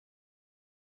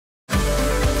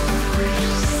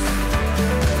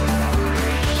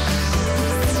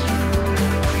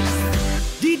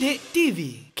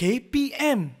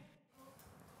KPM.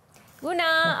 Guna,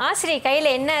 ஆசிரியர்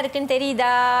கையில என்ன இருக்குன்னு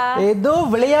தெரியுதா? ஏதோ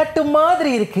விளையாட்டு மாதிரி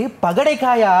இருக்கு.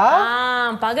 பகடைக்காயா?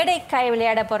 பகடைக்காய்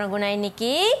விளையாட போறோம் குணா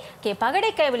இன்னைக்கு.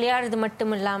 பகடைக்காய் விளையாடுறது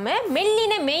மட்டும் இல்லாம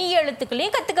மெல்லின மெய்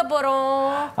எழுத்துக்களையும் கத்துக்க போறோம்.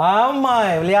 ஆமா,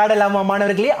 விளையாடலாமா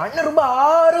மாணவர்களே? அண்ணன் ரொம்ப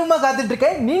ஆர்வமா காத்துட்டு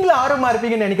இருக்கேன். நீங்களும் ஆர்வமா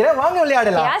இருப்பீங்கன்னு நினைக்கிறேன். வாங்க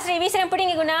விளையாடலாம். ஆசிரியர் வீசுறேன்,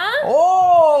 பிடிங்க குணா.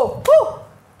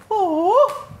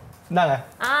 நாங்க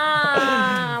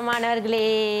மாணவர்களே,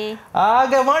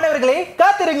 மாணவர்களே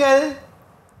காத்திருங்கள்.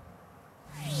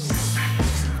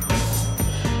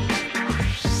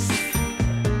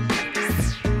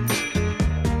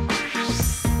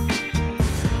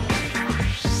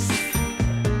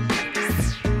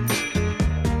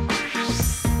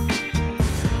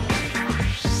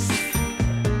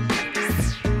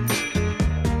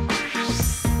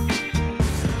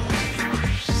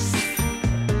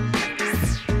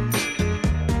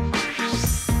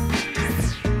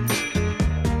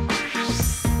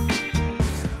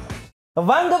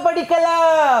 வாங்க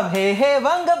படிக்கலாம்.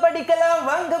 வாங்க படிக்கலாம்,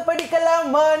 வாங்க படிக்கலாம்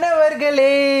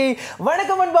மாணவர்களே.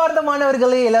 வணக்கம் அன்பார்ந்த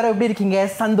மாணவர்களே, எல்லாரும் எப்படி இருக்கீங்க?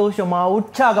 சந்தோஷமா,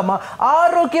 உற்சாகமா,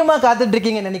 ஆரோக்கியமா காத்துட்டு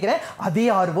இருக்கீங்கன்னு நினைக்கிறேன். அதே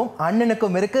ஆர்வம்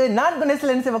அண்ணனுக்கும் இருக்கு. நான்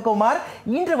குணேசன் சிவகுமார்.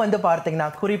 இன்று வந்து பார்த்தீங்கன்னா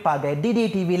குறிப்பாக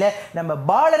டிடிடிவில நம்ம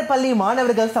பாலர் பள்ளி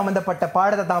மாணவர்கள் சம்பந்தப்பட்ட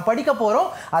பாடத்தை தான் படிக்க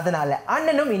போறோம். அதனால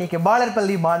அண்ணனும் இன்னைக்கு பாலர்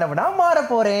பள்ளி மாணவனா மாற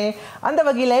போறேன். அந்த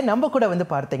வகையில நம்ம கூட வந்து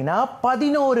பார்த்தீங்கன்னா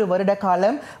 11 வருட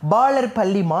காலம் பாலர்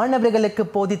பள்ளி மாணவர்களுக்கு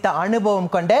போதித்த அனுபவம்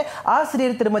கொண்ட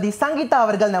ஆசிரியர் திருமதி சங்கீதா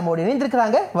அவர்கள் நம்மோடு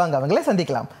இணைந்திருக்கிறாங்க. வாங்க அவங்களை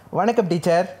சந்திக்கலாம். வணக்கம்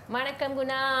டீச்சர். வணக்கம்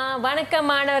குணா. வணக்கம்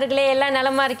மாணவர்களே, எல்லாம்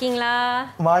நலமா இருக்கீங்களா?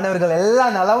 மாணவர்கள்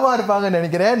எல்லாம் நலமா இருப்பாங்கன்னு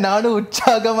நினைக்கிறேன். நானும்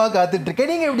உற்சாகமா காத்துட்டு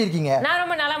இருக்கேன். நீங்க எப்படி இருக்கீங்க? நான்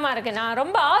ரொம்ப நலமா இருக்கேன். நான்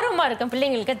ரொம்ப ஆர்வமா இருக்கேன்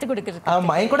பிள்ளைங்களுக்கு கத்து கொடுக்கிறது.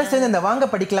 ஆமா, என் கூட சேர்ந்து இந்த வாங்க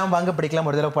படிக்கலாம் வாங்க படிக்கலாம்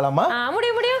ஒரு தடவை போலாமா?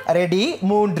 முடியும். ரெடி?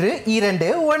 3, 2,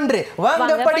 1.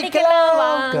 வாங்க படிக்கலாம்,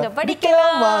 வாங்க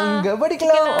படிக்கலாம், வாங்க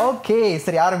படிக்கலாம். ஓகே,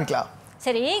 சரி ஆரம்பிக்கலாம்.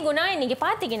 சரி குணா, இன்னைக்கு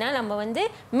பாத்தீங்கன்னா நம்ம வந்து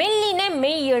மெல்லின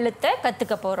மெய் எழுத்தை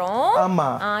கத்துக்க போறோம். ஆமா.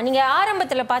 நீங்க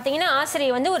ஆரம்பத்துல பாத்தீங்கன்னா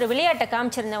ஆசிரியர் வந்து ஒரு விளையாட்டை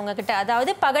காமிச்சிருந்தேன் உங்ககிட்ட,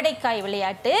 அதாவது பகடைக்காய்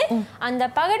விளையாட்டு. அந்த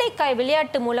பகடைக்காய்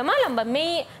விளையாட்டு மூலமா நம்ம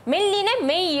மெல்லின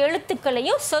மெய்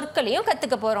எழுத்துக்களையும் சொற்களையும்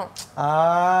கத்துக்க போறோம்.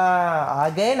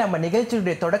 ஆக நம்ம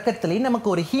நிகழ்ச்சியுடைய தொடக்கத்திலேயே நமக்கு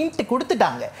ஒரு ஹிண்ட்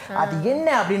கொடுத்துட்டாங்க. அது என்ன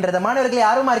அப்படின்றத மாணவர்களே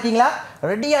ஆர்வமா இருக்கீங்களா?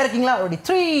 ரெடியா இருக்கீங்களா?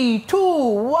 3, 2,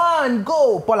 1 கோ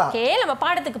போலாம். ஓகே, நம்ம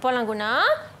பாடத்துக்கு போலாம் குணா.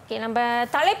 நம்ம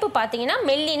தலைப்பு பார்த்தீங்கன்னா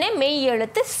மெல்லின மெய்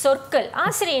எழுத்து சொற்கள்.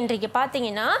 ஆசிரியர் இன்றைக்கு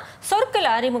பார்த்தீங்கன்னா சொற்களை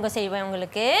அறிமுகம் செய்வேன்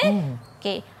உங்களுக்கு.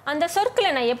 ஓகே, அந்த சொற்களை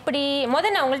நான் எப்படி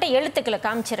நான் உங்கள்கிட்ட எழுத்துக்களை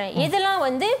காமிச்சிடறேன். இதெல்லாம்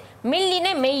வந்து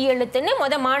மெல்லின மெய்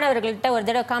எழுத்துன்னு மாணவர்கள்ட்ட ஒரு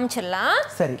தடவை காமிச்சிடலாம்.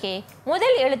 ஓகே,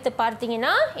 முதல் எழுத்து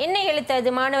பார்த்தீங்கன்னா என்ன எழுத்து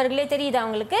அது மாணவர்களே தெரியுதா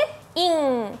உங்களுக்கு? இங்.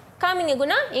 காமிங்க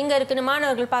குணா, எங்க இருக்குன்னு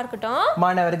மாணவர்கள் பார்க்கட்டும்.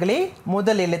 மாணவர்களே,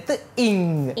 முதல் எழுத்து இங்.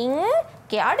 இங்.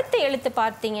 ஓகே, அடுத்த எழுத்து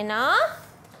பார்த்தீங்கன்னா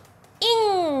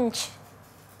இன்ச்.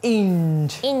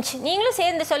 இன்ச். இன்ச். நீங்களும்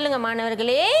சேர்ந்து சொல்லுங்க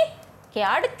மாணவர்களே. ஓகே,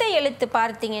 அடுத்த எழுத்து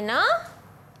பார்த்தீங்கன்னா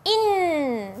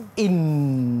இன். இன்.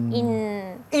 இன்.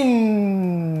 இன்.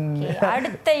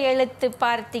 அடுத்த எழுத்து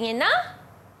பார்த்தீங்கன்னா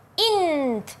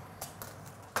இன்த்.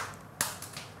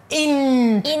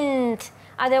 இன்ட். இன்த்.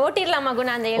 அதை ஒட்டிடலாமா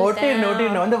குணா? அந்த எழுத்து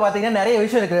ஒட்டிடணும். வந்து பாத்தீங்கன்னா நிறைய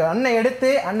விஷயம் இருக்கு. அண்ணன்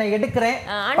எடுக்கிறேன்,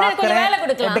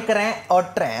 எடுக்கிறேன்,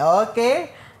 ஒட்டுறேன். ஓகே,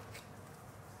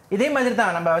 இதே மாதிரி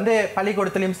தான் நம்ம வந்து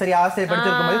பள்ளிக்கூடத்துலயும் சரி ஆசிரியர்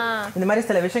படிச்சிருக்கும் போது இந்த மாதிரி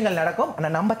சில விஷயங்கள் நடக்கும். ஆனா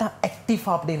நம்ம தான் ஆக்டிவா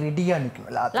அப்படி ரெடியா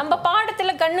நிக்கணும்ல. நம்ம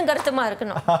பாடத்துல கண்ணு கருத்துமா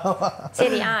இருக்கணும்.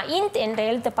 சரி, இன்த் என்ற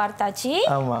எழுத்து பார்த்தாச்சு.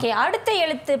 ஓகே, அடுத்த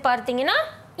எழுத்து பார்த்தீங்கன்னா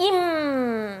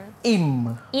இம். இம்.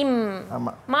 இம்.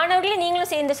 மாணவர்களே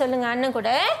நீங்களும் சேர்ந்து சொல்லுங்க அண்ணன்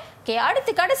கூட. ஓகே,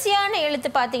 அடுத்து கடைசியான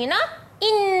எழுத்து பார்த்தீங்கன்னா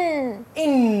இன்.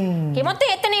 இன். ஓகே,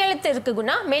 மொத்தம் எத்தனை எழுத்து இருக்கு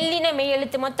குணா? மெல்லின மெய்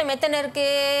எழுத்து மொத்தம் எத்தனை இருக்கு?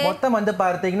 மொத்தம் வந்து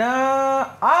பார்த்தீங்கன்னா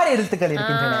 6 எழுத்துக்கள்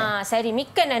இருக்கின்றன. சரி,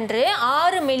 மிக்க நன்று.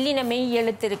 6 மெல்லின மெய்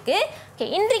எழுத்து இருக்கு. ஓகே,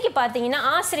 இன்றைக்கு பார்த்தீங்கன்னா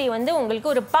ஆசிரியர் வந்து உங்களுக்கு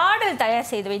ஒரு பாடல் தயார்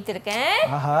செய்து வைத்திருக்கேன்.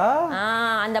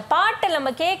 அந்த பாட்டை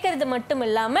நம்ம கேட்கறது மட்டும்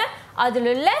இல்லாம அதுல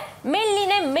உள்ள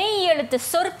மெல்லின மெய் எழுத்து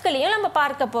சொற்களையும் நம்ம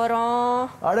பார்க்க போறோம்.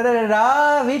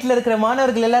 வீட்டுல இருக்கிற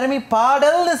மாணவர்கள் எல்லாருமே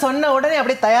பாடல்னு சொன்ன உடனே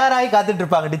அப்படியே தயாராகி காத்துட்டு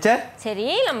இருப்பாங்க டீச்சர். சரி,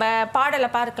 நம்ம பாடலை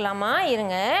பார்க்கலாமா?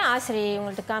 இருங்க, ஆசிரியர்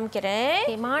உங்களுக்கு காமிக்கிறேன்.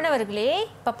 மாணவர்களே,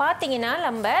 இப்ப பாத்தீங்கன்னா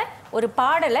நம்ம ஒரு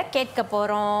பாடலை கேட்க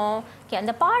போறோம்.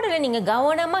 அந்த பாடலை நீங்க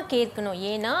கவனமா கேட்கணும்.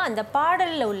 ஏன்னா அந்த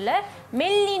பாடல்ல உள்ள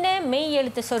மெல்லின மெய்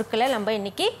எழுத்து சொற்களை நம்ம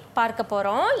இன்னைக்கு பார்க்க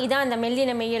போறோம். இதான் அந்த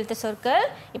மெல்லின மெய் எழுத்து சொற்கள்.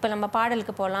 இப்ப நம்ம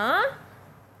பாடலுக்கு போலாம்.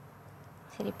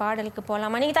 சரி பாடலுக்கு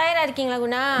போலாமா? நீங்க தயாரா இருக்கீங்களா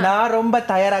குணா? நான் ரொம்ப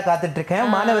தயாரா காத்துட்டு இருக்கேன்.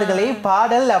 மாணவர்களே,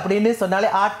 பாடல் அப்படின்னு சொன்னாலே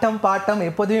ஆட்டம் பாட்டம்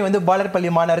எப்போதுமே வந்து பாலர் பள்ளி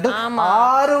மாணவர்கள்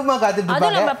ஆர்வமா காத்துட்டு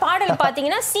இருப்பாங்க. நம்ம பாடல்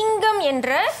பாத்தீங்கன்னா சிங்கம்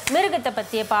என்ற மிருகத்தை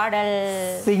பத்திய பாடல்.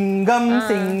 சிங்கம்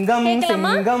சிங்கம்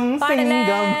சிங்கம்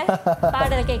சிங்கம்.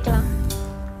 பாடல் கேட்கலாம்.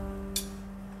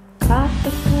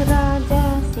 காட்டுக்கு ராஜா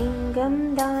சிங்கம்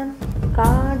தான்,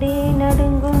 காடே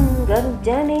நடுங்கும்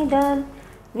கர்ஜனை தான்,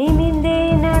 நிமிர்ந்தே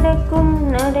நடக்கும்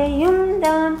நடையும்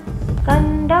தான்,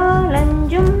 கண்டால்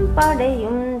அஞ்சும்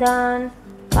படையும் தான்.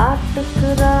 காட்டுக்கு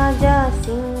ராஜா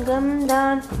சிங்கம்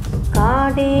தான்,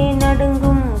 காடே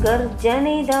நடுங்கும்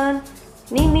கர்ஜனை தான்,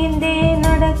 நிமிர்ந்தே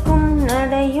நடக்கும்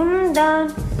நடையும் தான்,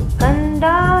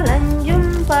 கண்டால்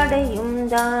அஞ்சும் படையும்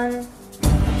தான்.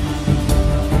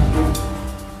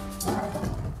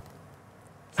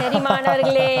 சரி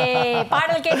மாணவர்களே,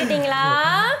 பாடல் கேட்டுட்டீங்களா?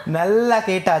 நல்லா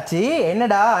கேட்டாச்சு.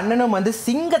 என்னடா அண்ணனும் வந்து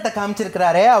சிங்கத்தை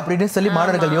காமிச்சிருக்கிறாரே அப்படின்னு சொல்லி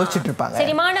மாணவர்கள் யோசிச்சுட்டு இருப்பாங்க.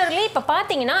 சரி மாணவர்களே, இப்ப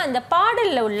பாத்தீங்கன்னா அந்த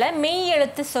பாடல்ல உள்ள மெய்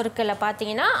எழுத்து சொற்களை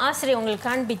பாத்தீங்கன்னா ஆசிரியர் உங்களுக்கு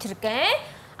காண்பிச்சிருக்கேன்.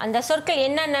 அந்த சொற்கள்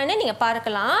என்னென்னு நீங்க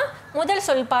பார்க்கலாம். முதல்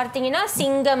சொல் பார்த்தீங்கன்னா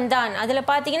சிங்கம் தான். அதுல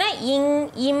பாத்தீங்கன்னா இங்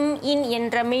இம் இன்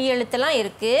என்ற மெய் எழுத்துலாம்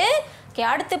இருக்கு.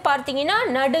 அடுத்து பார்த்தீங்கன்னா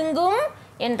நடுங்கும்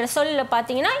என்ற சொல்ல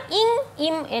பார்த்தீங்கன்னா இங்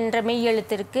இம் என்ற மெய்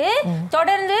எழுத்து இருக்கு.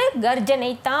 தொடர்ந்து கர்ஜனை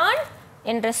தான்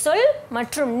என்ற சொல்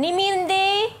மற்றும் நிமிர்ந்தே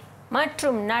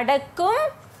மற்றும் நடக்கும்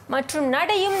மற்றும்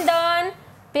நடையும் தான்,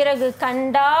 பிறகு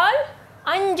கண்டால்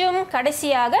அஞ்சும்,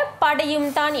 கடைசியாக படையும்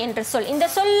தான் என்ற சொல். இந்த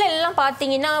சொல்லெல்லாம்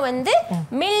பார்த்தீங்கன்னா வந்து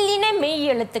மெல்லின மெய்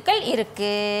எழுத்துக்கள்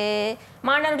இருக்கு.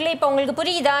 மாணவர்களே, இப்போ உங்களுக்கு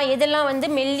புரியுதா எதெல்லாம் வந்து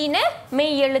மெல்லின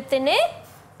மெய் எழுத்துன்னு?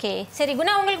 சரி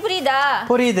குணா, உங்களுக்கு புரியுதா?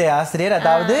 புரியுது ஆசிரியர்.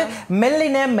 அதாவது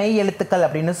மெல்லின மெய் எழுத்துக்கள்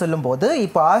அப்படின்னு சொல்லும் போது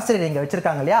இப்போ ஆசிரியர் இங்க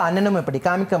வச்சிருக்காங்க இல்லையா, அண்ணனும் இப்படி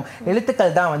காமிக்கும்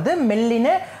எழுத்துக்கள் தான் வந்து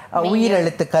மெல்லின உயிர்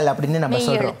எழுத்துக்கள் அப்படின்னு நம்ம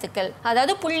சொல்றோம். எழுத்துக்கள்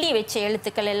அதாவது புள்ளி வச்ச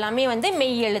எழுத்துக்கள் எல்லாமே வந்து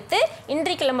மெய் எழுத்து.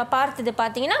 இன்றைக்கு நம்ம பார்த்தது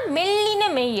பாத்தீங்கன்னா மெல்லின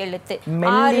மெய் எழுத்து.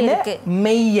 மெல்லின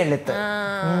மெய் எழுத்து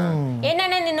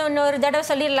என்னென்ன இன்னொரு தடவை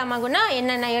சொல்லிடலாமா குணா?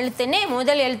 என்னென்ன எழுத்துன்னு?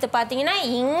 முதல் எழுத்து பாத்தீங்கன்னா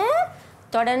இங்,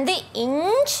 தொடர்ந்து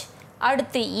இஞ்ச்,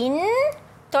 அடுத்து இன்,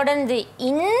 தொடர்ந்து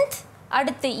இந்த்,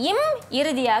 அடுத்து இம்,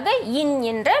 இறுதியாக இன்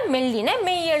என்ற மெல்லின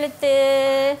மெய் எழுத்து.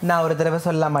 நான் ஒரு தடவை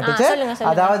சொல்லலாம் டீச்சர்.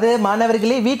 அதாவது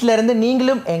மாணவர்களே, வீட்டில இருந்து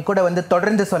நீங்களும் என் கூட வந்து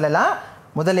தொடர்ந்து சொல்லலாம்.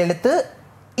 முதல் எழுத்து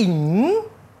இன்,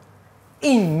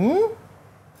 இன்,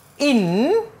 இன்,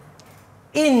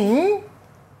 இன்,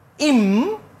 இம்,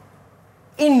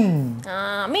 இன்.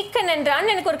 மிக்க நன்றி.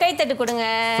 அண்ணனுக்கு ஒரு கைத்தட்டு கொடுங்க.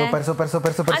 Super super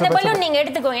super super. அந்த பலூன் நீங்க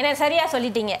எடுத்துக்கோங்க, ஏன்னா சரியா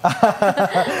சொல்லிட்டீங்க.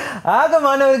 ஆக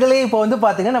மாணவர்களே, இப்போ வந்து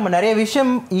பாத்தீங்கன்னா நம்ம நிறைய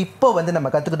விஷயம் இப்போ வந்து நம்ம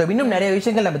கத்துக்கிட்டோம். இன்னும் நிறைய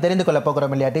விஷயங்கள் நம்ம தெரிந்து கொள்ள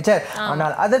போகிறோம் இல்லையா டீச்சர்?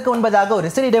 ஆனால் அதற்கு முன்பதாக ஒரு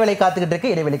சிறு இடைவேளை காத்துக்கிட்டு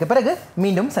இருக்கு. இடைவேளைக்கு பிறகு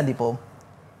மீண்டும் சந்திப்போம்.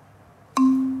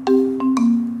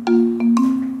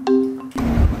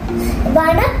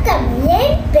 வணக்கம்,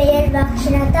 என் பெயர்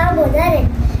பக்ஷனா தாமோதரன்.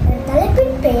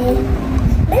 தலைப்பின் பெயர்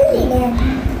மெல்லின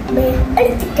மெய்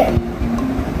எழுத்துக்கள்.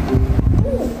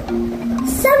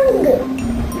 சங்கு,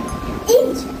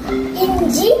 இஞ்ச்,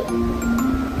 இஞ்சி,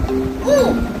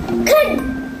 கண்,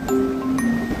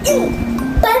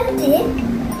 பந்து,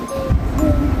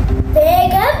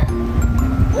 வேகம்,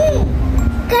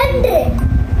 கன்று.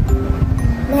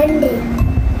 நன்றி.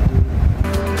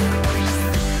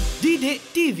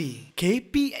 EduwebTV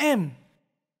KPM.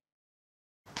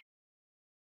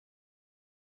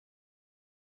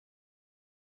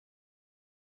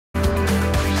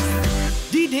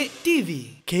 EduwebTV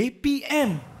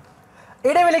KPM.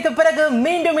 இடைவெளிக்கு பிறகு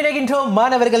மீண்டும் இணைகின்றோம்.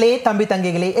 மாணவர்களே, தம்பி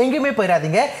தங்கைகளே, எங்கேயுமே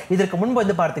போயிடாதீங்க. இதற்கு முன்பு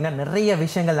வந்து பார்த்தீங்கன்னா நிறைய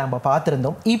விஷயங்கள் நம்ம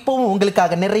பார்த்துருந்தோம். இப்போவும்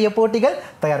உங்களுக்காக நிறைய போட்டிகள்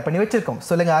தயார் பண்ணி வச்சிருக்கோம்.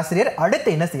 சொல்லுங்க ஆசிரியர், அடுத்து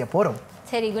என்ன செய்ய போறோம்?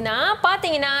 சரி குணா,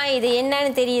 பாத்தீங்கன்னா இது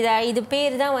என்னன்னு தெரியுதா? இது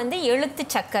பேர் தான் வந்து எழுத்து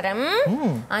சக்கரம்.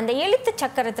 அந்த எழுத்து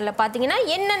சக்கரத்துல பாத்தீங்கன்னா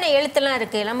என்னென்ன எழுத்துலாம்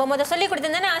இருக்கு? நம்ம முதல்ல சொல்லி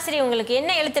கொடுத்திருந்தானே ஆசிரியர் உங்களுக்கு,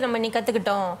 என்ன எழுத்து நம்ம நீ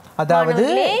கத்துக்கிட்டோம்? அதாவது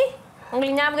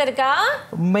உங்களுக்கு ஞாபகம் இருக்கா?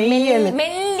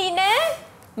 மெல்லின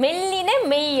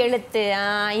மெய் எழுத்து.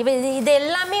 இது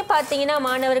எல்லாமே பார்த்தீங்கன்னா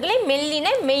மாணவர்களே மெல்லின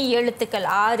மெய் எழுத்துக்கள்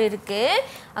 6 இருக்கு.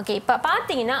 ஓகே, இப்போ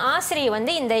பார்த்தீங்கன்னா ஆசிரியர்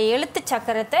வந்து இந்த எழுத்து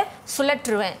சக்கரத்தை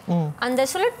சுழற்றுவேன். அந்த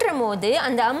சுழற்றும் போது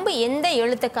அந்த அம்பு எந்த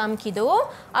எழுத்தை காமிக்குதோ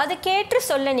அதுக்கேற்று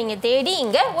சொல்ல நீங்க தேடி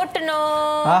இங்க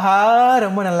ஒட்டணும். ஆஹா,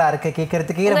 ரொம்ப நல்லா இருக்கு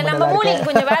கேட்கறதுக்கு. நம்ம மூளைக்கு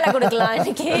கொஞ்சம் வேலை கொடுக்கலாம்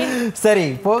இன்னைக்கு. சரி,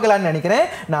 போகலாம்னு நினைக்கிறேன்.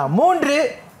 நான் 3,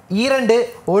 2,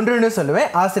 1ன்னு சொல்லுவேன்.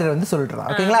 ஆசிரியர் வந்து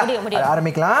சொல்றாங்க. ஓகேங்களா?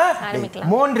 ஆரம்பிக்கலாம்.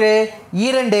 3,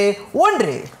 2,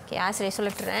 1. ஓகே, ஆசிரியர்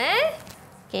சொல்லிட்டுறேன்.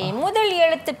 ஓகே, முதல்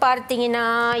எழுத்து பார்த்தீங்கன்னா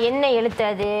என்ன எழுத்து?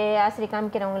 அது ஆசிரியர்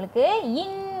காமிக்கிறவங்களுக்கு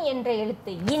இன் என்ற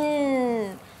எழுத்து. இன்.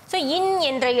 ஸோ இன்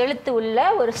என்ற எழுத்து உள்ள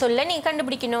ஒரு சொல்ல நீங்க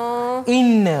கண்டுபிடிக்கணும்.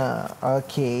 இன்.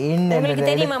 ஓகே, இன்.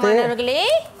 உங்களுக்கு தெரியுமா மாணவர்களே,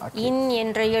 இன்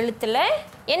என்ற எழுத்துல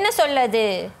என்ன சொல்லது?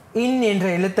 இன் என்ற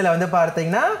எழுத்துல வந்து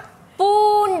பார்த்தீங்கன்னா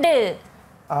பூண்டு.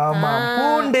 ஆமா,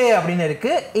 பூண்டு அப்படின்னு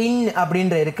இருக்கு, இன்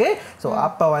அப்படின்ற இருக்கு. சோ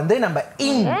அப்ப வந்து நம்ம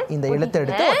இன் இந்த எழுத்தை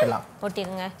எடுத்து ஒட்டலாம்.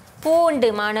 ஒட்டிருங்க. பூண்டு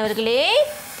மாணவர்களே,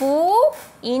 பூ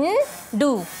இன் டு,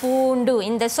 பூண்டு.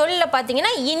 இந்த சொல்ல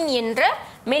பாத்தீங்கன்னா இன் என்ற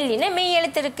மெல்லின மெய்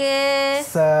எழுத்து இருக்கு.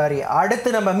 சரி,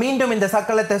 அடுத்து நம்ம மீண்டும் இந்த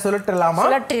சக்கலத்தை சுழற்றலாமா?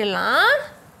 சுழற்றிடலாம்.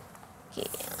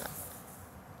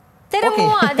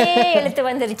 திரும்பவும் அதே எழுத்து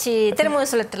வந்துருச்சு,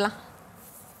 திரும்பவும் சுழற்றலாம்.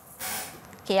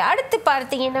 அடுத்து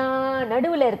பார்த்தீங்கன்னா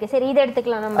நடுவுல இருக்கு. சரி, இதை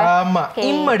எடுத்துக்கலாம் நம்ம. ஆமா,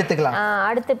 இம் எடுத்துக்கலாம்.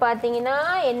 அடுத்து பார்த்தீங்கன்னா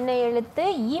என்ன எழுத்து?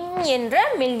 இம் என்ற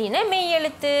மெல்லின மெய்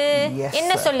எழுத்து.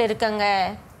 என்ன சொல் இருக்குங்க?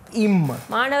 இம்.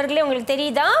 மாணவர்களே உங்களுக்கு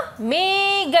தெரியுதா?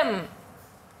 மேகம்.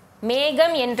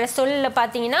 மேகம் என்ற சொல்ல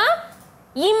பார்த்தீங்கன்னா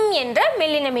இம் என்ற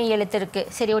மெல்லின மெய் எழுத்து இருக்கு.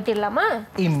 சரி, ஒட்டிடலாமா?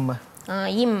 இம்.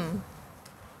 இம்.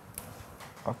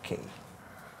 ஓகே.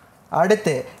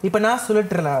 அடுத்து இப்ப நான்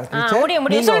சுழற்றலாம் டீச்சர்.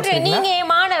 முடியும் சொல்றீங்க. நீங்க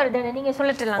மாணவர் தானே, நீங்க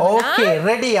சுழற்றலாம். Okay,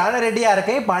 ready. நான் ரெடியா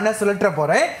இருக்கேன். இப்ப நான் சுழற்ற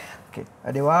போறேன். Okay,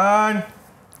 ready. 1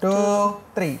 2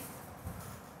 3.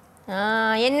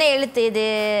 என்ன எழுத்து இது?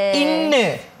 இன்னு.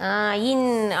 இன்.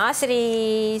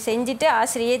 ஆசிரியை செஞ்சுட்டு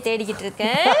ஆசிரியை தேடிக்கிட்டு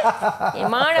இருக்கேன்.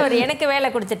 மாணவர் எனக்கு வேலை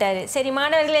கொடுத்துட்டாரு. சரி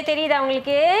மாணவர்களே, தெரியுதா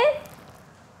உங்களுக்கு?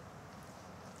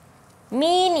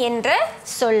 மீன் என்ற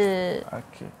சொல்.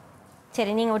 ஓகே,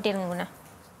 சரி நீங்க ஒட்டிருங்க.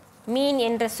 மீன்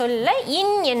என்ற சொல்ல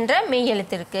இன் என்ற மெய்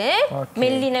எழுத்து இருக்கு,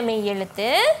 மெல்லின மெய் எழுத்து.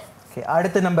 ஓகே,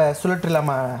 அடுத்து நம்ம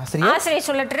சுழற்றலாமா ஆசிரியை? ஆசிரியை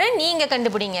சுழற்றுறேன், நீங்க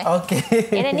கண்டுபிடிங்க. ஓகே,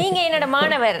 ஏன்னா நீங்க என்னோட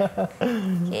மாணவர்.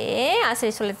 ஓகே,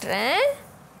 ஆசிரியை சுழற்றுறேன்.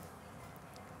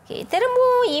 ஓகே,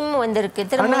 திரும்பவும் இம் வந்திருக்கு.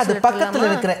 திரும்பவும் அது பக்கத்துல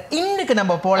இருக்கிற இன்னுக்கு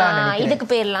நம்ம போலாம் நினைக்கிறேன். இதுக்கு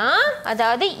போயிரலாம்.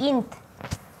 அதாவது இன்த்.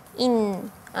 இன்.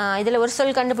 இதுல ஒரு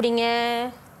சொல் கண்டுபிடிங்க.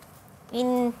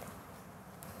 இன்.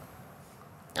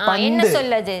 என்ன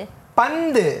சொல்லது?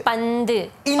 பந்து. பந்து.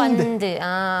 பந்து.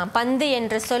 பந்து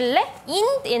என்ற சொல்ல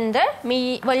இந்த் என்ற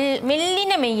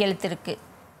மெல்லின மெய் எழுத்து இருக்கு,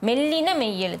 மெல்லின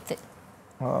மெய் எழுத்து.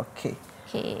 ஓகே.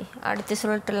 ஓகே, அடுத்து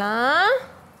சுழற்றலாம்.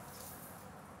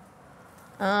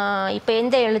 இப்போ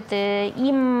எந்த எழுத்து?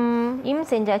 இம். இம்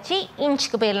செஞ்சாச்சு.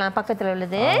 இன்ச்சுக்கு போயிடலாம், பக்கத்தில்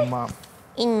உள்ளது.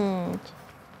 இன்ச்.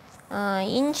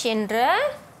 இன்ச் என்ற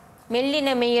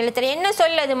மெல்லின மெய் எழுத்து என்ன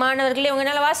சொல்லது மாணவர்களே?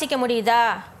 உங்களால் வாசிக்க முடியுதா?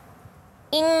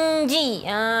 இஞ்சி.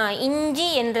 இஞ்சி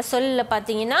என்ற சொல்ல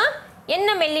பார்த்தீங்கன்னா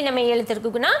என்ன மெல்லின மெய் எழுத்து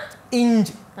இருக்குன்னா?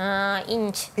 இஞ்ச்.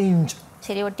 இஞ்ச். இஞ்ச்.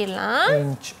 சரி, ஒட்டிடலாம்.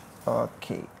 இஞ்ச்.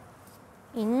 Okay,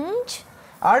 inch.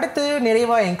 அடுத்து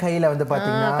நிறைவா என் கையில வந்து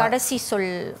பாத்தீங்கன்னா கடைசி சொல்.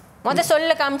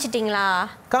 சொல்ல காமிச்சிட்டீங்களா?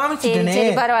 காமிச்சிட்டேனே.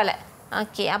 சரி பரவாயில்ல.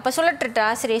 ஓகே, அப்போ சுழற்றுட்டு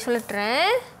ஆசிரியை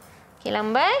சுழற்றுறேன்.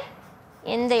 கிளம்ப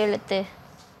எந்த எழுத்து?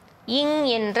 இங்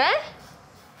என்ற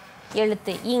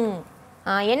எழுத்து. இங்.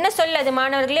 என்ன சொல்லது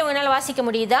மாணவர்களே? உங்களால் வாசிக்க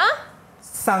முடியுதா?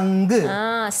 சங்கு.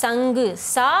 சங்கு.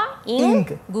 சா இங்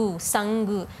கு.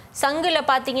 சங்கு. சங்குல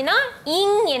பாத்தீங்கன்னா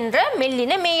இங் என்ற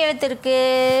மெல்லின மெய் எழுத்து இருக்கு.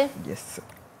 எஸ்.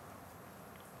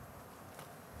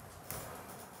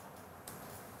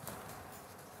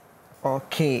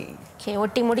 ஓகே. ஓகே,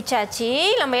 ஒட்டி முடிச்சாச்சு.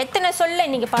 நம்ம எத்தனை சொல்ல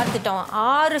இன்னைக்கு பார்த்துட்டோம்?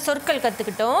 6 சொற்கள்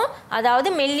கற்றுக்கிட்டோம். அதாவது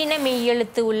மெல்லின மெய்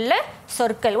எழுத்து உள்ள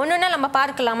சொற்கள். ஒன்றுன்னா நம்ம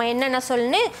பார்க்கலாமா என்னென்ன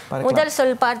சொல்னு? முதல்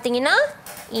சொல் பார்த்தீங்கன்னா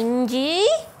இஞ்சி,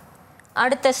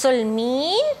 அடுத்த சொல்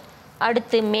மீன்,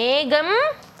 அடுத்து மேகம்,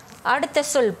 அடுத்த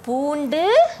சொல் பூண்டு,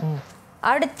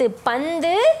 அடுத்து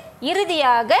பந்து,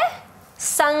 இறுதியாக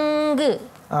சங்கு.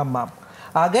 ஆமாம்.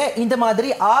 ஆக இந்த மாதிரி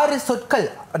 6 சொற்கள்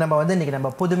நம்ம வந்து இன்னைக்கு நம்ம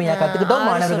புதுமையா கத்துக்கிட்டோம்,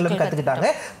 மாணவர்களும் கத்துக்கிட்டாங்க.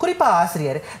 குறிப்பா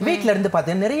ஆசிரியர் வீட்ல இருந்து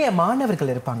பார்த்தீங்கன்னா நிறைய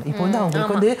மாணவர்கள் இருப்பாங்க. இப்போ வந்து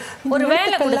அவங்களுக்கு வந்து ஒரு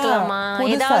வேலை கொடுக்கலாமா?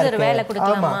 ஏதாவது ஒரு வேலை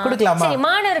கொடுக்கலாமா? சரி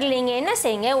மாணவர்கள், நீங்க என்ன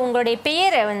செய்யுங்க, உங்களுடைய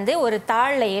பெயரை வந்து ஒரு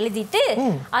தாள்ல எழுதிட்டு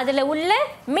அதுல உள்ள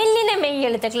மெல்லின மெய்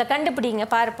எழுத்துக்களை கண்டுபிடிங்க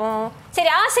பார்ப்போம்.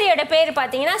 சரி, ஆசிரியரோட பேர்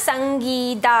பார்த்தீங்கன்னா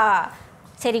சங்கீதா.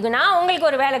 சரி குணா, உங்களுக்கு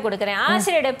ஒரு வேலை கொடுக்குறேன்.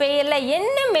 ஆசிரியரோட பெயர்ல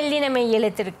என்ன மெல்லின மெய்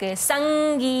எழுத்து இருக்கு?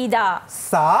 சங்கீதா.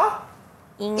 சா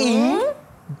இங்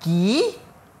கி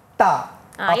தா.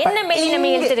 என்ன மெல்லின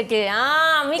மெய் எழுத்து இருக்கு?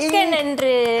 மிக்க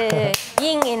நன்று.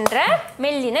 இங் என்ற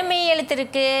மெல்லின மெய் எழுத்து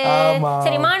இருக்கு.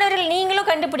 சரி மாணவர்கள், நீங்களும்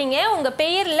கண்டுபிடிங்க உங்க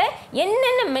பெயர்ல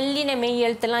என்னென்ன மெல்லின மெய்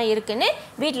எழுத்துலாம் இருக்குன்னு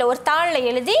வீட்டுல ஒரு தாள்ல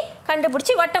எழுதி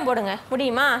கண்டுபிடிச்சு வட்டம் போடுங்க.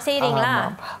 முடியுமா? செய்றீங்களா?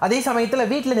 அதே சமயத்துல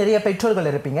வீட்டுல நிறைய பெற்றோர்கள்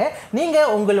இருப்பீங்க. நீங்க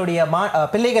உங்களுடைய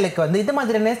பிள்ளைகளுக்கு வந்து இது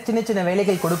மாதிரியான சின்ன சின்ன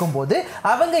வேலைகள் கொடுக்கும் போது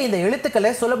அவங்க இந்த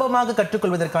எழுத்துக்களை சுலபமாக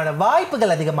கற்றுக்கொள்வதற்கான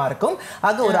வாய்ப்புகள் அதிகமா இருக்கும்.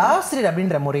 ஆக ஒரு ஆசிரியர்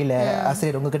அப்படின்ற முறையில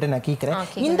ஆசிரியர் உங்ககிட்ட நான் கேட்கிறேன்,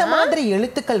 இந்த மாதிரி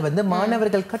எழுத்துக்கள் வந்து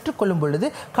மாணவர்கள் கற்றுக்கொள்ளும் பொழுது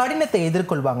கடினத்தை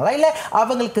எதிர்கொள்வாங்களா, இல்ல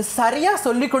அவங்களுக்கு சரியா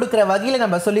சொல்லிக் கொடுக்கிற வகையில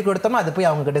நம்ம சொல்லிக் கொடுத்தோமா அது போய்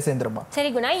அவங்க கிட்ட சேர்ந்துருமா? சரி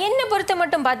குணா, என்ன பொறுத்த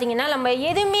மட்டும் பாத்தீங்கன்னா நம்ம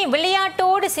எதுவுமே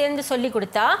விளையாட்டோடு சேர்ந்து சொல்லி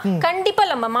கொடுத்தா கண்டிப்பா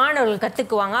நம்ம மாணவர்கள்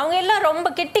கத்துக்குவாங்க. அவங்க எல்லாம் ரொம்ப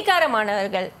கெட்டிக்கார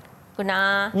மாணவர்கள். குணா.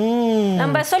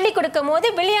 நம்ம சொல்லி கொடுக்கும் போது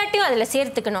விளையாட்டையும் அதுல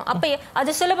சேர்த்துக்கணும். அப்ப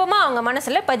அது சுலபமா அவங்க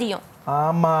மனசுல பதியும்.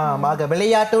 ஆமாம், ஆக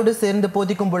விளையாட்டோடு சேர்ந்து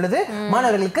போதிக்கும் பொழுது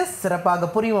மாணவர்களுக்கு சிறப்பாக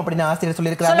புரியும் அப்படின்னு ஆசிரியர்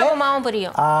சொல்லியிருக்காங்க. சுலபமாவும்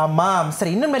புரியும். ஆமாம்.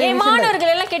 சரி, இன்னும் நிறைய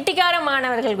மாணவர்கள் எல்லாம் கெட்டிக்கார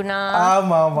மாணவர்கள் குணா.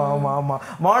 ஆமா ஆமா ஆமா ஆமா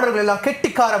மாணவர்கள் எல்லாம்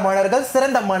கெட்டிக்கார மாணவர்கள்,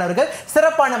 சிறந்த மாணவர்கள்,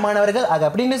 சிறப்பான மாணவர்கள் ஆக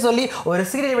அப்படின்னு சொல்லி ஒரு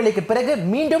சிறிய வேளைக்கு பிறகு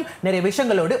மீண்டும் நிறைய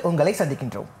விஷயங்களோடு உங்களை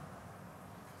சந்திக்கின்றோம்.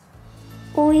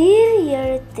 உயிர்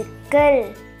எழுத்துக்கள்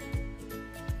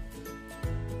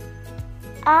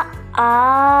அ ஆ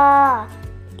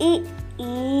இ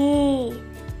ஈ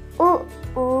உ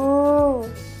ஊ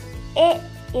எ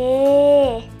ஏ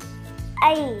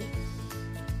ஐ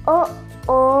ஓ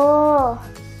ஓ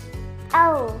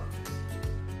ஔ.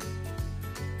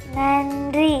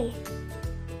 நன்றி.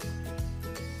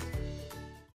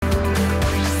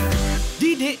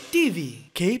 EduwebTV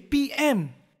KPM.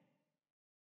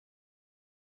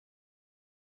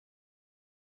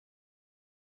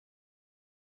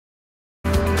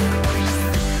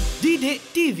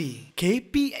 EduwebTV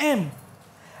KPM.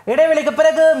 இடைவெளிக்கு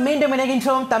பிறகு மீண்டும்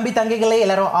இணைகின்றோம். தம்பி தங்கைகளை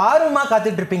எல்லாரும் ஆர்வமா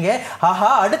காத்துட்டு இருப்பீங்க. ஆஹா,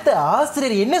 அடுத்த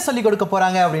ஆசிரியர் என்ன சொல்லி கொடுக்க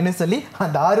போறாங்க அப்படின்னு சொல்லி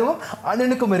அந்த ஆர்வம்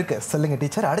அண்ணனுக்கும் இருக்கு. சொல்லுங்க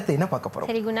டீச்சர், அடுத்து என்ன பார்க்க போறோம்?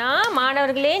 சரி குணா,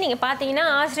 மாணவர்களே நீங்க பாத்தீங்கன்னா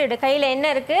ஆசிரியரோட கையில என்ன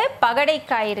இருக்கு?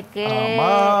 பகடைக்காய் இருக்கு.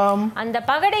 அந்த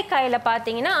பகடைக்காயில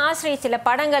பாத்தீங்கன்னா ஆசிரியர் சில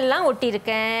படங்கள்லாம் ஒட்டி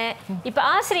இருக்கேன். இப்ப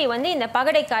ஆசிரியர் வந்து இந்த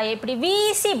பகடைக்காயை இப்படி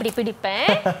வீசி இப்படி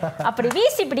பிடிப்பேன். அப்படி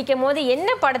வீசி பிடிக்கும் போது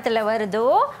என்ன படத்துல வருதோ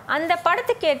அந்த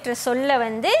படத்துக்கு ஏற்ற சொல்ல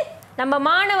வந்து நம்ம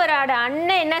மாணவரோட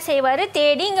அண்ணன் என்ன செய்வாரு?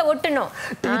 தேடி இங்க ஒட்டணும்.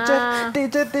 டீச்சர்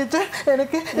டீச்சர் டீச்சர்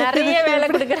எனக்கு நிறைய வேலை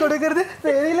கொடுக்கிறது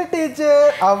தெரியல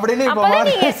டீச்சர் அப்படின்னு அப்பதான்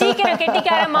நீங்க சீக்கிரம்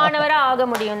கெட்டிக்கார மாணவரா ஆக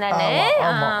முடியும் தானே.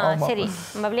 சரி,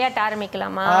 நம்ம விளையாட்டு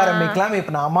ஆரம்பிக்கலாமா? ஆரம்பிக்கலாம்.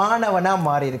 இப்ப நான் மாணவனா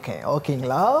மாறி இருக்கேன்.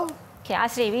 ஓகேங்களா?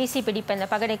 ஆசிரியர் வீசி பிடிப்பேன் இந்த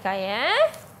பகடைக்காய.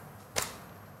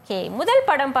 முதல்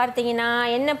படம் பார்த்தீங்கன்னா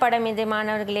என்ன படம் இது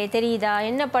மாணவர்களே? தெரியுதா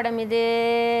என்ன படம் இது?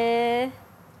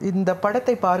 இந்த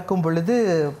படத்தை பார்க்கும் பொழுது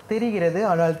தெரிகிறது,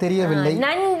 ஆனால் தெரியவில்லை.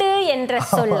 நண்டு என்ற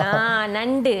சொல்ல.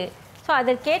 நண்டு. ஸோ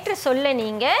அதற்கேற்ற சொல்ல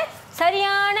நீங்க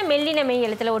சரியான மெல்லின மெய்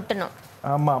எழுத்துல ஒட்டணும்.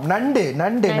 ஆமாம், நண்டு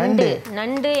நண்டு நண்டு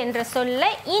நண்டு என்ற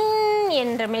சொல்ல இன்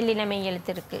என்ற மெல்லின மெய்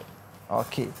எழுத்து இருக்கு.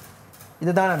 ஓகே,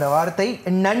 இதுதான் அந்த வார்த்தை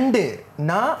நண்டு.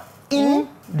 நான் இன்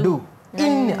டு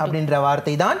இன் அப்படின்ற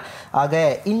வார்த்தை தான். ஆக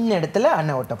இன் இடத்துல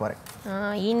அண்ணன் ஒட்ட போறேன்.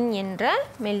 இன் என்ற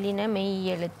மெல்லின மெய்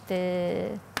எழுத்து.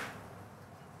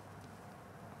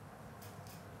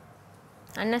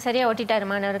 அண்ணன் சரியா ஒட்டிட்டாரு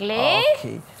மாணவர்களே.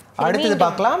 அடுத்தது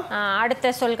பார்க்கலாம்.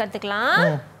 அடுத்த சொல் கத்துக்கலாம்.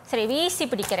 சரி, வீசி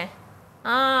பிடிக்கிறேன்.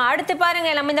 அடுத்து பாருங்க,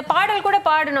 நம்ம இந்த பாடல் கூட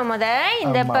பாடணும்.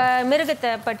 இந்த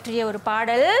மிருகத்தை பற்றிய ஒரு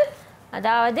பாடல்.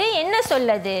 அதாவது என்ன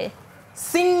சொல்லது?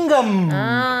 சிங்கம்.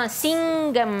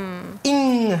 சிங்கம்.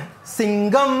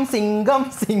 சிங்கம் சிங்கம்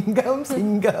சிங்கம்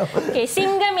சிங்கம்.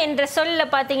 சிங்கம் என்ற சொல்ல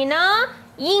பாத்தீங்கன்னா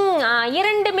இங்.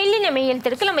 2 மெல்லின மெய்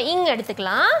எழுத்து இருக்கு, நம்ம இங்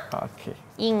எடுத்துக்கலாம்.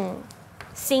 இங்.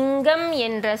 சிங்கம்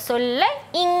என்ற சொல்ல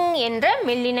இங் என்ற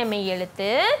மெல்லின மெய் எழுத்து.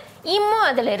 இம்மும்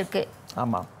அதுல இருக்கு.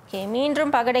 ஆமா.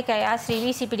 மீண்டும் பகடைக்காய் ஆசிரியர்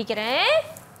வீசி பிடிக்கிறேன்.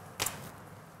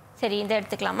 சரி, இந்த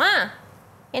எடுத்துக்கலாமா?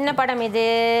 என்ன படம் இது?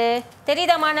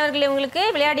 தெரியுதா மாணவர்களே உங்களுக்கு?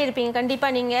 விளையாடி இருப்பீங்க கண்டிப்பா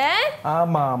நீங்க.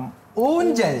 ஆமாம்,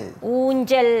 ஊஞ்சல்.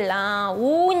 ஊஞ்சல்.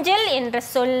 ஊஞ்சல் என்ற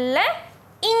சொல்ல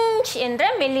இஞ்ச்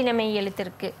என்ற மெல்லின மெய் எழுத்து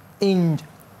இருக்கு. இஞ்ச்.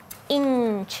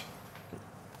 இஞ்ச்.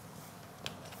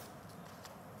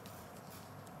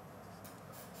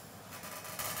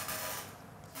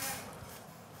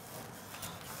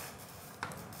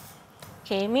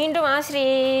 மீண்டும்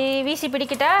ஆசிரியர் வீசி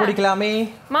பிடிக்கிட்டா? பிடிக்கலாமே.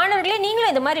 மாணவர்களே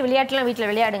நீங்களும் இந்த மாதிரி விளையாட்டுலாம் வீட்டில்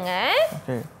விளையாடுங்க.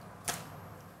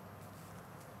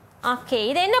 ஓகே,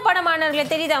 இது என்ன படம் மாணவர்களே?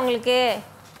 தெரியுதா உங்களுக்கு?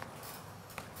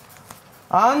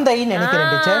 ஆந்தை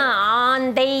நினைக்கிறேன் டீச்சர்.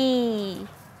 ஆந்தை.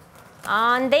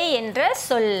 ஆந்தை என்ற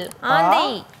சொல். ஆந்தை.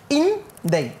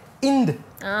 இந்தை. இந்த்.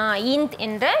 இந்த்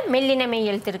என்ற மெல்லின மெய்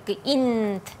எழுத்து இருக்கு.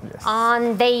 இந்த்.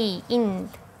 ஆந்தை.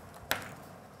 இந்த்.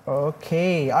 ஓகே,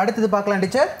 அடுத்தது பார்க்கலாம்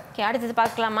டீச்சர். அடுத்தது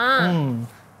பார்க்கலாமா?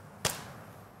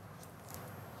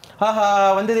 ஆஹா,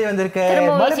 வந்ததே வந்திருக்கு.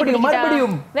 மறுபடியும்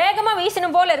மறுபடியும் வேகமா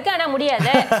வீசணும் போல இருக்கு, ஆனா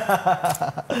முடியாது.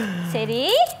 சரி,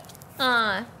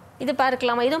 இது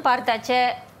பார்க்கலாமா? இதுவும் பார்த்தாச்சு.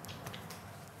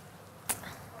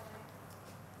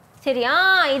 சரி,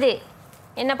 இது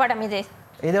என்ன படம் இது?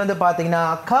 இது வந்து பாத்தீங்கன்னா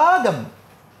காகம்.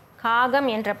 காகம்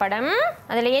என்ற படம்.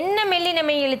 அதுல என்ன மெல்லின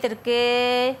மெய் எழுத்து இருக்கு?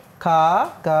 கா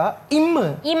கா இம்.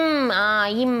 இம்.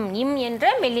 இம். இம்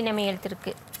என்ற மெல்லின மெய் எழுத்து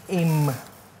இருக்கு. இம்.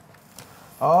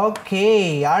 ஓகே,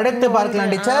 அடுத்து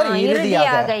பார்க்கலாம் டீச்சர்.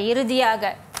 இறுதியாக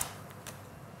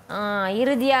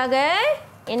இறுதியாக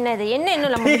என்னது என்ன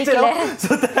இன்னும் நம்ம முடிக்கல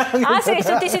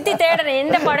ஆசிரியர் சுத்தி தேடுறேன்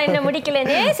எந்த படம் என்ன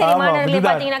முடிக்கலன்னு சரி மாணவர்களே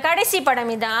பாத்தீங்கன்னா கடைசி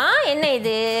படம் இதான் என்ன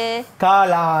இது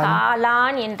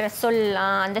காளான் என்ற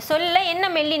சொல்லாம் அந்த சொல்ல என்ன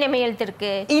மெல்லின மெய்யெழுத்து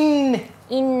இருக்கு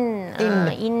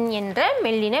இன் என்ற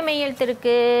மெல்லின மெய்யெழுத்து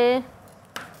இருக்கு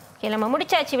நம்ம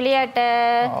முடிச்சாச்சு விளையாட்ட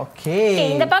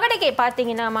இந்த பகடைக்கை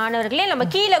பாத்தீங்கன்னா மாணவர்களே நம்ம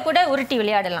கீழே கூட உருட்டி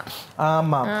விளையாடலாம்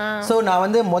ஆமா சோ நான்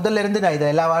வந்து முதல்ல இருந்து நான் இத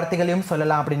எல்லா வார்த்தைகளையும்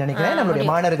சொல்லலாம் அப்படி நினைக்கிறேன் நம்மளுடைய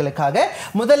மாணவர்களுக்காக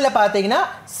முதல்ல பாத்தீங்கன்னா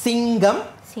சிங்கம்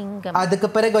அதுக்கு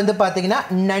பிறகு வந்து பாத்தீங்கன்னா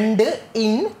நண்டு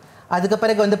இன் அதுக்கு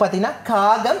பிறகு வந்து பாத்தீங்கன்னா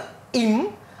காகம் இம்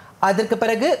அதுக்கு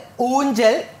பிறகு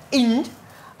ஊஞ்சல் இன்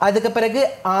அதுக்கு பிறகு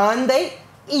ஆந்தை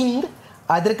இன்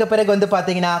அதற்கு பிறகு வந்து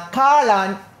பாத்தீங்கன்னா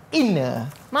காளான்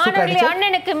மாணவர்களே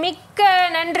அண்ணனுக்கு மிக்க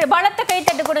நன்றி பலத்த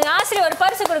கைத்தட்டு கொடுங்க ஆசிரியர் ஒரு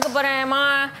பரிசு கொடுக்க போறேன்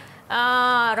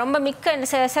ரொம்ப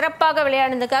மிக்க சிறப்பாக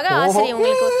விளையாடுறதுக்காக ஆசிரியர்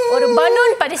உங்களுக்கு ஒரு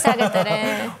பலூன் பரிசாக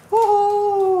தரேன்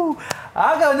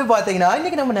ஆக வந்து பாத்தீங்கன்னா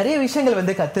இன்னைக்கு நம்ம நிறைய விஷயங்கள்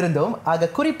வந்து கத்திருந்தோம் ஆக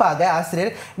குறிப்பாக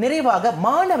ஆசிரியர் நிறைவாக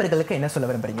மாணவர்களுக்கு என்ன சொல்ல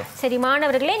விரும்புறீங்க சரி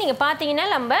மாணவர்களே நீங்க பாத்தீங்கன்னா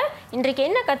நம்ம இன்றைக்கு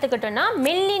என்ன கத்துக்கிட்டோம்னா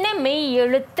மெல்லின மெய்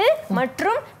எழுத்து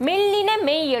மற்றும் மெல்லின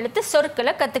மெய் எழுத்து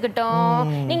சொற்களை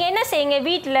கத்துக்கிட்டோம் நீங்க என்ன செய்யுங்க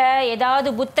வீட்டுல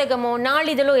ஏதாவது புத்தகமோ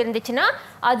நாளிதழோ இருந்துச்சுன்னா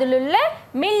அதுல உள்ள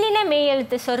மெல்லின மெய்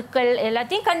எழுத்து சொற்கள்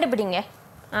எல்லாத்தையும் கண்டுபிடிங்க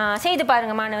செய்து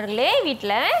பாருங்க மாணவர்களே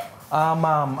வீட்டுல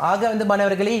ஆமாம் ஆக வந்து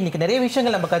மாணவர்களே இன்னைக்கு நிறைய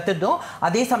விஷயங்கள் நம்ம கத்துட்டோம்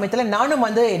அதே சமயத்துல நானும்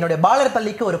வந்து என்னோட பாலர்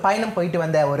பள்ளிக்கு ஒரு பயணம் போயிட்டு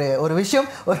வந்த ஒரு விஷயம்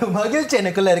ஒரு மகிழ்ச்சி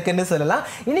எனக்குள்ள இருக்குன்னு சொல்லலாம்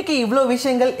இன்னைக்கு இவ்வளவு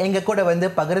விஷயங்கள் எங்க கூட வந்து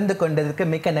பகிர்ந்து கொண்டதற்கு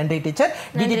மிக்க நன்றி டீச்சர்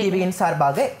டிடி டிவியின்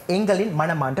சார்பாக எங்களின்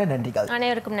மனமார்ந்த நன்றிகள்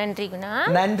அனைவருக்கும் நன்றி குணா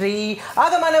நன்றி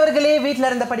ஆக மாணவர்களே வீட்டில்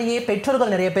இருந்தபடியே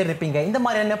பெற்றோர்கள் நிறைய பேர் இருப்பீங்க இந்த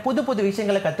மாதிரியான புது புது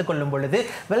விஷயங்களை கற்றுக்கொள்ளும் பொழுது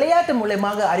விளையாட்டு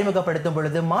மூலமாக அறிமுகப்படுத்தும்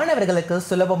பொழுது மாணவர்களுக்கு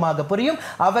சுலபமாக புரியும்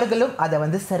அவர்களும் அதை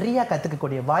வந்து சரியா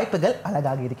கத்துக்கக்கூடிய வாய்ப்பு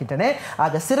அழகாக இருக்கின்றன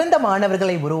ஆக சிறந்த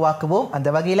மாணவர்களை உருவாக்குவோம் அந்த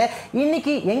வகையில்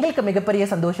இன்னைக்கு எங்களுக்கு மிகப்பெரிய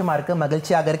சந்தோஷமா இருக்கு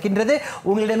மகிழ்ச்சியாக இருக்கின்றது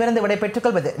உங்களிடமிருந்து விடை பெற்றுக்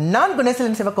கொள்வது நான்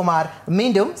குணசீலன் சிவகுமார்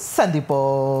மீண்டும்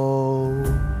சந்திப்போம்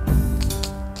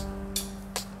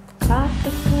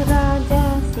காட்டுக்கு ராஜா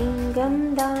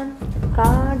சிங்கம்தான்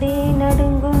காடே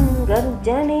நடுங்கும்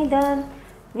கர்ஜனைதான்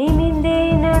நிமிந்தே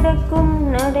நடக்கும்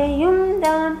நடையும்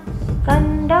தான்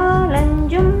கண்டால்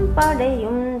அஞ்சும்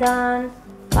படையும் தான்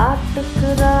காட்டுக்கு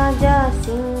ராஜா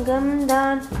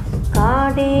சிங்கம்தான்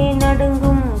காடே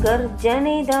நடுங்கும்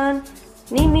கர்ஜனைதான்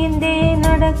நிமிர்ந்தே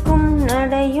நடக்கும்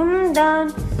நடையும் தான்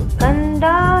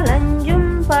கண்டால்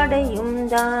அஞ்சும் படையும்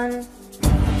தான்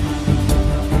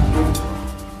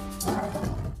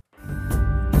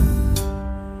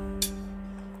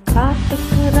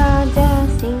காட்டுக்கு ராஜா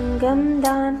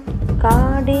சிங்கம்தான்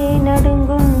காடே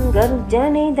நடுங்கும்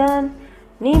கர்ஜனைதான்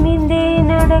நிமிர்ந்தே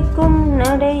நடக்கும்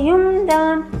நடையும்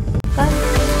தான்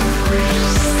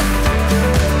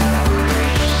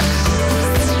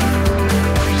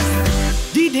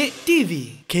EduwebTV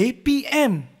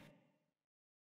KPM